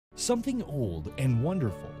Something old and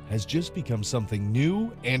wonderful has just become something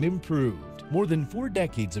new and improved. More than 4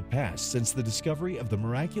 decades have passed since the discovery of the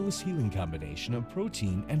miraculous healing combination of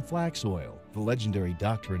protein and flax oil. The legendary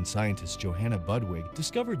doctor and scientist Johanna Budwig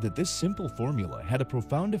discovered that this simple formula had a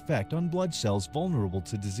profound effect on blood cells vulnerable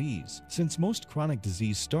to disease. Since most chronic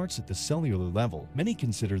disease starts at the cellular level, many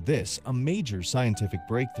consider this a major scientific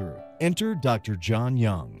breakthrough. Enter Dr. John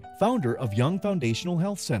Young, founder of Young Foundational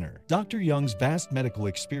Health Center. Dr. Young's vast medical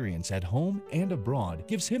experience at home and abroad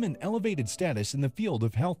gives him an elevated status in the field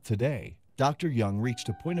of health today. Dr. Young reached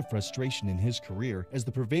a point of frustration in his career as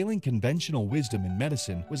the prevailing conventional wisdom in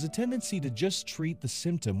medicine was a tendency to just treat the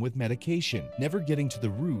symptom with medication, never getting to the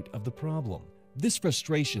root of the problem. This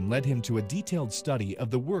frustration led him to a detailed study of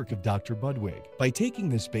the work of Dr. Budwig. By taking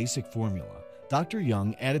this basic formula, Dr.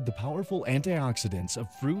 Young added the powerful antioxidants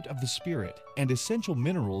of fruit of the spirit and essential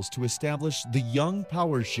minerals to establish the Young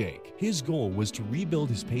Power Shake. His goal was to rebuild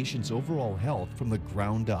his patient's overall health from the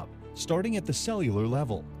ground up, starting at the cellular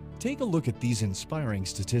level. Take a look at these inspiring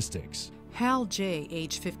statistics. Hal J.,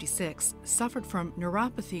 age 56, suffered from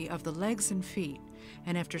neuropathy of the legs and feet,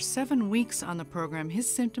 and after 7 weeks on the program, his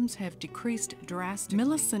symptoms have decreased drastically.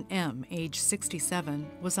 Millicent M., age 67,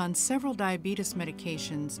 was on several diabetes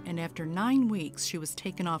medications, and after 9 weeks, she was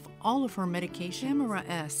taken off all of her medications. Tamara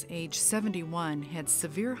S., age 71, had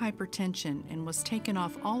severe hypertension and was taken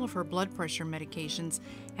off all of her blood pressure medications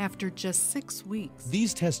after just 6 weeks.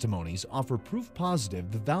 These testimonies offer proof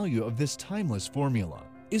positive the value of this timeless formula.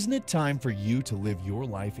 Isn't it time for you to live your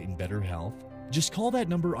life in better health? Just call that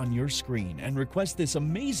number on your screen and request this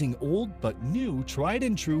amazing old but new tried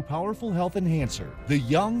and true powerful health enhancer, the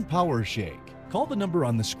Young Power Shake. Call the number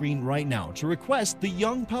on the screen right now to request the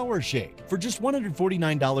Young Power Shake. For just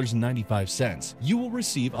 $149.95, you will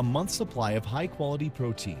receive a month's supply of high-quality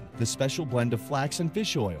protein, the special blend of flax and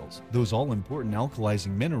fish oils, those all-important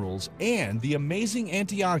alkalizing minerals, and the amazing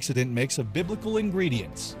antioxidant mix of biblical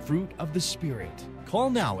ingredients, fruit of the spirit. Call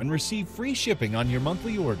now and receive free shipping on your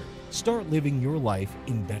monthly order. Start living your life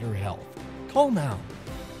in better health. Call now.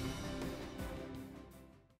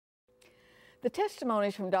 The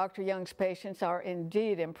testimonies from Dr. Young's patients are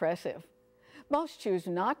indeed impressive. Most choose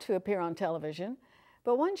not to appear on television,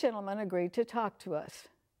 but one gentleman agreed to talk to us,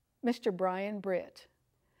 Mr. Brian Britt.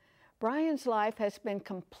 Brian's life has been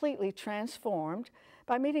completely transformed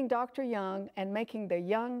by meeting Dr. Young and making the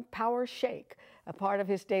Young Power Shake a part of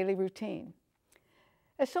his daily routine.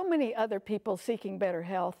 As so many other people seeking better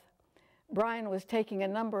health, Brian was taking a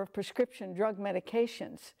number of prescription drug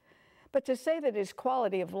medications, but to say that his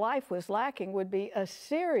quality of life was lacking would be a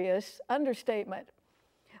serious understatement.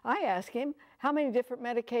 I asked him how many different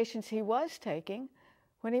medications he was taking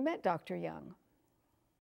when he met Dr. Young.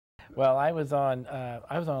 Well, I was on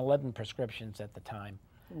 11 prescriptions at the time.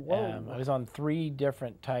 Whoa. I was on 3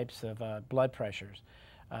 different types of blood pressures.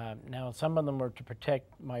 Now, some of them were to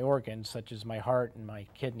protect my organs, such as my heart and my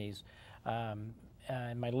kidneys and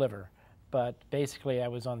my liver. But basically, I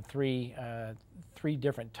was on three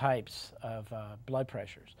different types of blood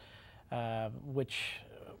pressures, which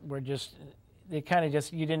were just, they kind of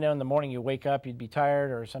just, you didn't know in the morning you wake up, you'd be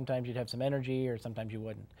tired, or sometimes you'd have some energy, or sometimes you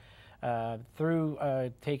wouldn't. Through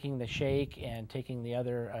taking the shake and taking the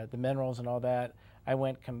other, the minerals and all that, I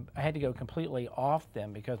had to go completely off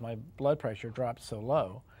them because my blood pressure dropped so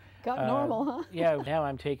low. Got normal, huh? Yeah, now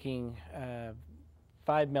I'm taking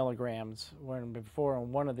 5 milligrams, when before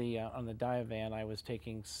on one of the on the Diavan I was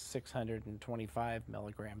taking 625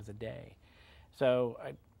 milligrams a day. So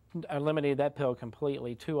I eliminated that pill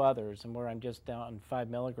completely. 2 others, and where I'm just down 5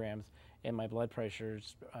 milligrams, and my blood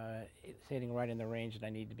pressure's hitting right in the range that I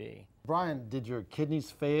need to be. Brian, did your kidneys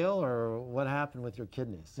fail, or what happened with your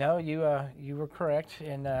kidneys? No, you were correct,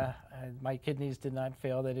 and my kidneys did not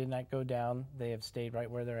fail. They did not go down. They have stayed right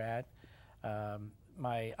where they're at.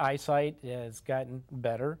 My eyesight has gotten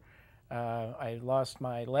better. I lost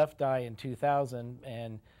my left eye in 2000,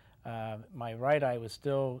 and my right eye was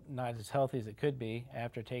still not as healthy as it could be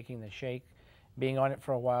after taking the shake. Being on it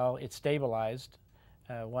for a while, it stabilized.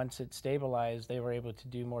 Once it stabilized, they were able to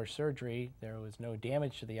do more surgery. There was no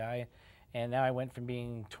damage to the eye, and now I went from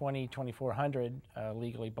being 2400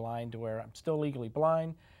 legally blind to where I'm still legally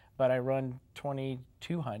blind, but I run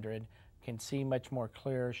 2200, can see much more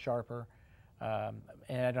clear, sharper, and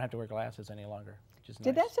I don't have to wear glasses any longer, which is nice.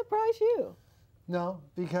 Did that surprise you? No,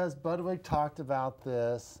 because Budwig talked about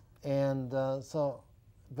this, and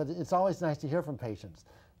but it's always nice to hear from patients.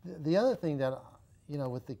 The other thing that,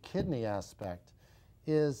 with the kidney aspect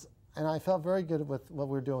is, and I felt very good with what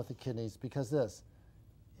we were doing with the kidneys, because this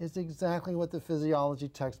is exactly what the physiology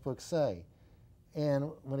textbooks say.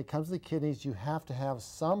 And when it comes to the kidneys, you have to have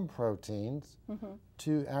some proteins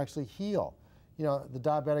to actually heal. You know, the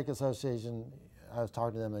Diabetic Association, I was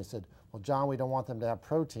talking to them, and they said, well, John, we don't want them to have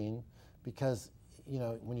protein because, you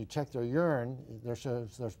know, when you check their urine,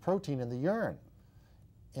 there's protein in the urine.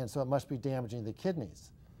 And so it must be damaging the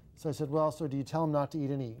kidneys. So I said, well, so do you tell them not to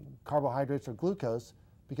eat any carbohydrates or glucose?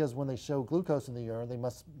 Because when they show glucose in the urine, they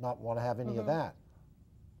must not want to have any of that.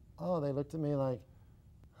 Oh, they looked at me like,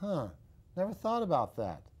 huh, never thought about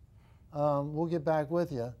that. We'll get back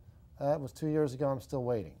with you. That was 2 years ago. I'm still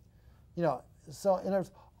waiting. You know, so in other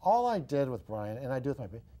words, all I did with Brian, and I do with my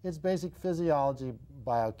patient, it's basic physiology,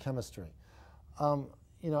 biochemistry. You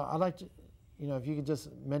know, I'd like to, you know, if you could just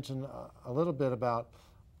mention a little bit about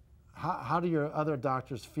how do your other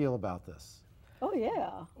doctors feel about this? Oh,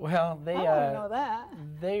 yeah. Well, they I want to know that.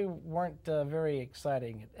 They weren't very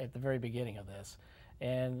exciting at the very beginning of this,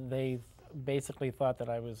 and they basically thought that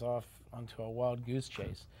I was off onto a wild goose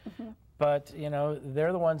chase. But you know,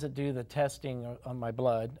 they're the ones that do the testing on my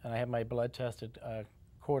blood, and I have my blood tested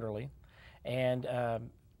quarterly, and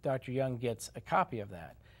Dr. Young gets a copy of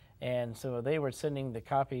that, and so they were sending the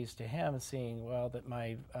copies to him, seeing well that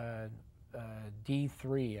my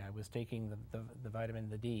D3, I was taking the vitamin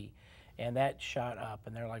the D, and that shot up,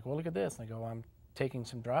 and they're like, well, look at this, and I go, I'm taking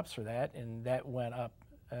some drops for that, and that went up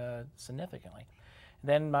significantly.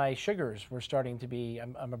 Then my sugars were starting to be,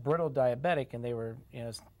 I'm a brittle diabetic, and they were, you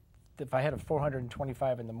know, if I had a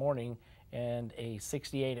 425 in the morning and a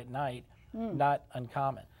 68 at night, not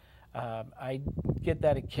uncommon. I get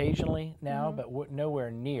that occasionally now, but nowhere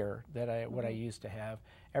near that what I used to have.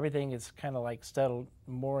 Everything is kind of like settled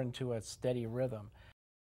more into a steady rhythm.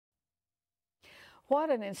 What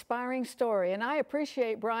an inspiring story, and I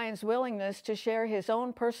appreciate Brian's willingness to share his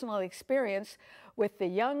own personal experience with the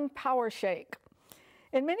Young Power Shake.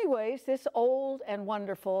 In many ways, this old and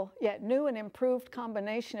wonderful, yet new and improved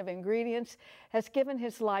combination of ingredients has given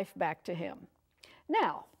his life back to him.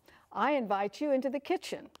 Now, I invite you into the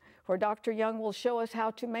kitchen, where Dr. Young will show us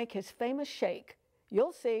how to make his famous shake.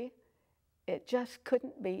 You'll see, it just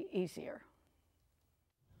couldn't be easier.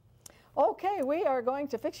 Okay, we are going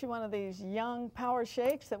to fix you one of these Young Power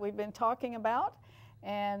Shakes that we've been talking about,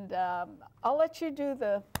 and I'll let you do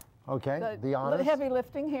the honors. heavy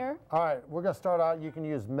lifting here. All right, we're going to start out. You can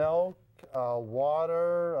use milk,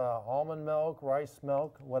 water, almond milk, rice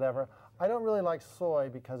milk, whatever. I don't really like soy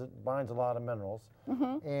because it binds a lot of minerals.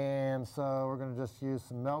 And so we're going to just use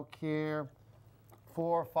some milk here,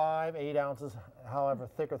 4, 5, 8 ounces, however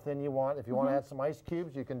thick or thin you want. If you want to add some ice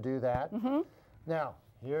cubes, you can do that. Now,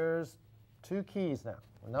 here's 2 keys now.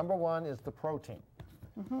 Number 1 is the protein.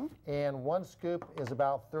 And 1 scoop is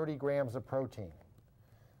about 30 grams of protein.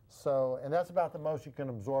 So, and that's about the most you can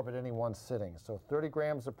absorb at any one sitting. So 30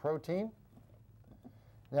 grams of protein.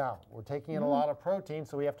 Now, we're taking in a lot of protein,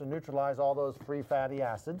 so we have to neutralize all those free fatty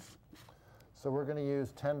acids. So we're going to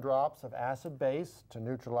use 10 drops of acid base to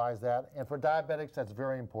neutralize that. And for diabetics, that's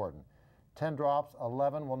very important. 10 drops,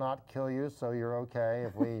 11 will not kill you, so you're okay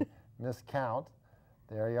if we miscount.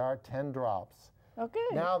 There you are, 10 drops. Okay.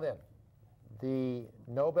 Now then, the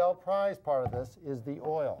Nobel Prize part of this is the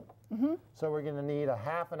oil. So we're going to need a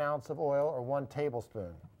 ½ ounce of oil or 1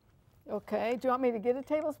 tablespoon. Okay. Do you want me to get a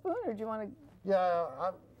tablespoon, or do you want to? Yeah,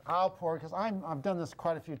 I'll pour because I've done this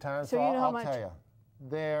quite a few times, So you know I'll how tell you.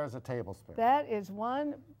 There's a tablespoon. That is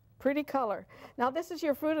one pretty color. Now this is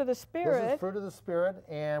your fruit of the spirit. This is fruit of the spirit,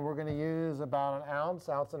 and we're going to use about 1 ounce,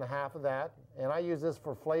 1.5 ounces of that. And I use this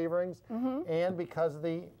for flavorings and because of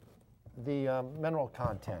the mineral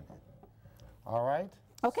content. All right?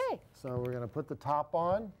 Okay. So we're going to put the top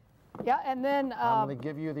on. Yeah, and then I'm going to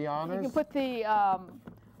give you the honors. you can put the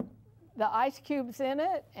ice cubes in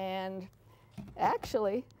it, and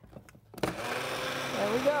actually, there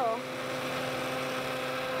we go.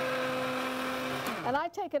 And I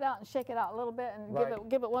take it out and shake it out a little bit and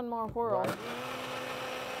give it one more whirl. Right.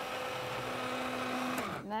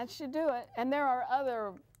 And that should do it. And there are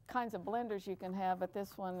other kinds of blenders you can have, but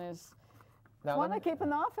this one is one I keep in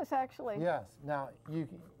the office, actually. Yes. Now, you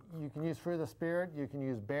can use fruit of the spirit. You can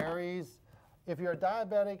use berries. If you're a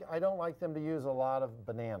diabetic, I don't like them to use a lot of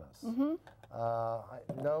bananas. Too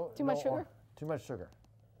much sugar? Too much sugar.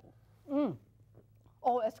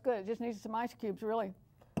 Oh, that's good. It just needs some ice cubes, really.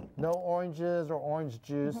 No oranges or orange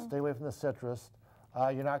juice. Stay away from the citrus.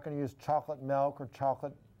 You're not going to use chocolate milk or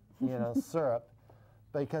chocolate, syrup,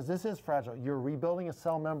 because this is fragile. You're rebuilding a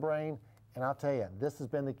cell membrane, and I'll tell you, this has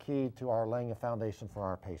been the key to our laying a foundation for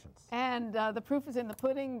our patients. And the proof is in the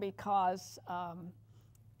pudding because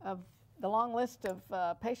of the long list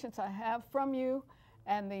of patients I have from you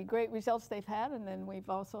and the great results they've had, and then we've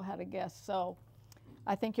also had a guest. So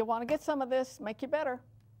I think you'll want to get some of this, make you better.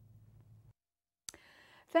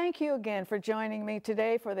 Thank you again for joining me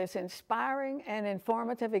today for this inspiring and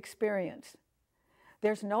informative experience.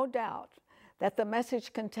 There's no doubt that the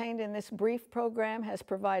message contained in this brief program has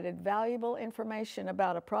provided valuable information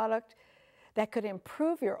about a product that could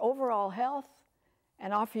improve your overall health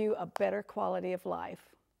and offer you a better quality of life.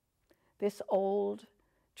 This old,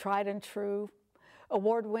 tried and true,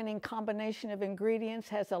 award-winning combination of ingredients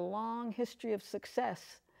has a long history of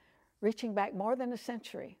success, reaching back more than a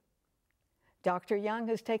century. Dr. Young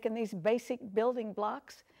has taken these basic building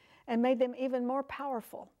blocks and made them even more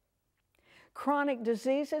powerful. Chronic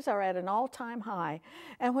diseases are at an all-time high,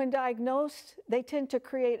 and when diagnosed, they tend to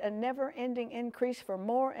create a never-ending increase for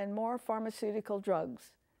more and more pharmaceutical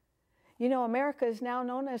drugs. You know, America is now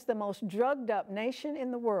known as the most drugged-up nation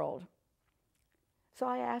in the world. So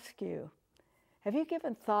I ask you, have you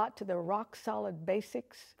given thought to the rock-solid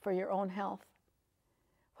basics for your own health?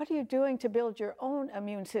 What are you doing to build your own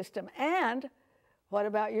immune system? And what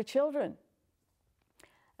about your children?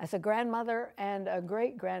 As a grandmother and a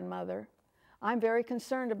great-grandmother, I'm very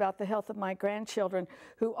concerned about the health of my grandchildren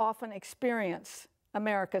who often experience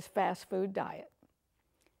America's fast food diet.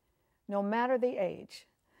 No matter the age,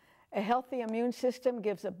 a healthy immune system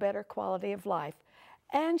gives a better quality of life.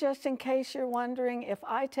 And just in case you're wondering if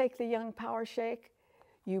I take the Young Power Shake,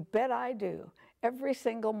 you bet I do, every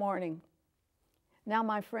single morning. Now,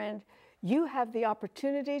 my friend, you have the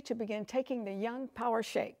opportunity to begin taking the Young Power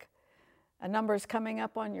Shake. A number is coming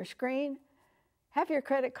up on your screen. Have your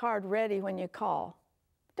credit card ready when you call.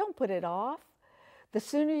 Don't put it off. The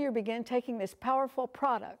sooner you begin taking this powerful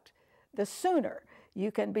product, the sooner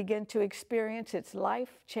you can begin to experience its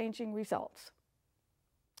life-changing results.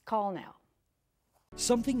 Call now.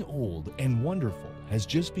 Something old and wonderful has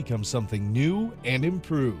just become something new and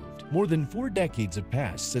improved. More than 4 decades have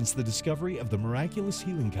passed since the discovery of the miraculous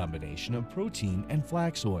healing combination of protein and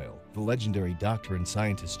flax oil. The legendary doctor and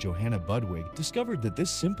scientist Johanna Budwig discovered that this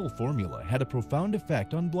simple formula had a profound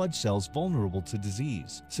effect on blood cells vulnerable to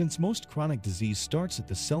disease. Since most chronic disease starts at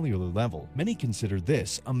the cellular level, many consider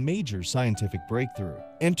this a major scientific breakthrough.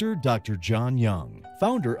 Enter Dr. John Young,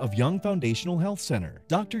 founder of Young Foundational Health Center.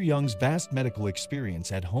 Dr. Young's vast medical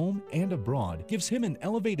experience at home and abroad gives him an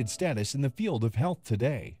elevated status in the field of health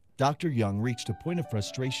today. Dr. Young reached a point of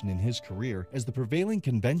frustration in his career as the prevailing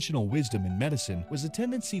conventional wisdom in medicine was a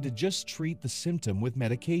tendency to just treat the symptom with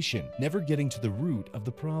medication, never getting to the root of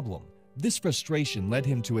the problem. This frustration led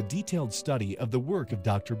him to a detailed study of the work of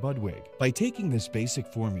Dr. Budwig. By taking this basic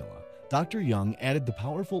formula, Dr. Young added the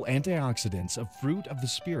powerful antioxidants of fruit of the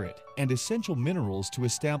spirit and essential minerals to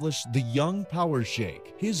establish the Young Power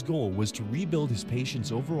Shake. His goal was to rebuild his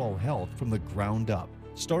patient's overall health from the ground up,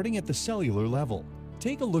 starting at the cellular level.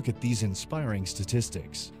 Take a look at these inspiring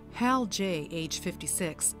statistics. Hal J., age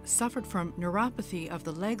 56, suffered from neuropathy of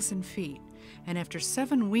the legs and feet, and after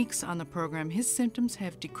 7 weeks on the program, his symptoms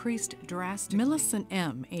have decreased drastically. Millicent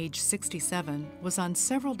M., age 67, was on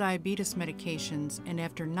several diabetes medications, and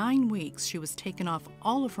after 9 weeks, she was taken off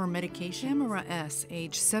all of her medication. Tamara S.,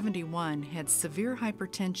 age 71, had severe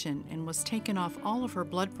hypertension and was taken off all of her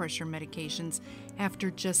blood pressure medications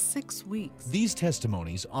after just 6 weeks. These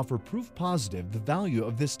testimonies offer proof positive the value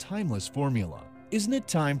of this timeless formula. Isn't it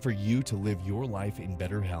time for you to live your life in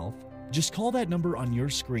better health? Just call that number on your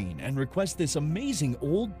screen and request this amazing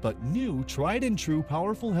old but new tried and true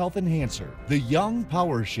powerful health enhancer, the Young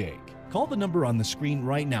Power Shake. Call the number on the screen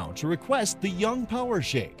right now to request the Young Power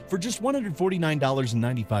Shake. For just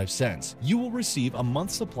 $149.95, you will receive a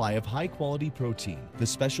month's supply of high-quality protein, the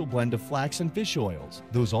special blend of flax and fish oils,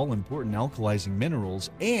 those all-important alkalizing minerals,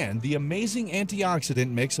 and the amazing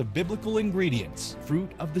antioxidant mix of biblical ingredients,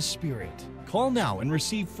 fruit of the spirit. Call now and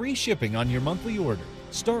receive free shipping on your monthly order.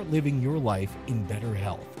 Start living your life in better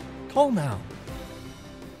health. Call now.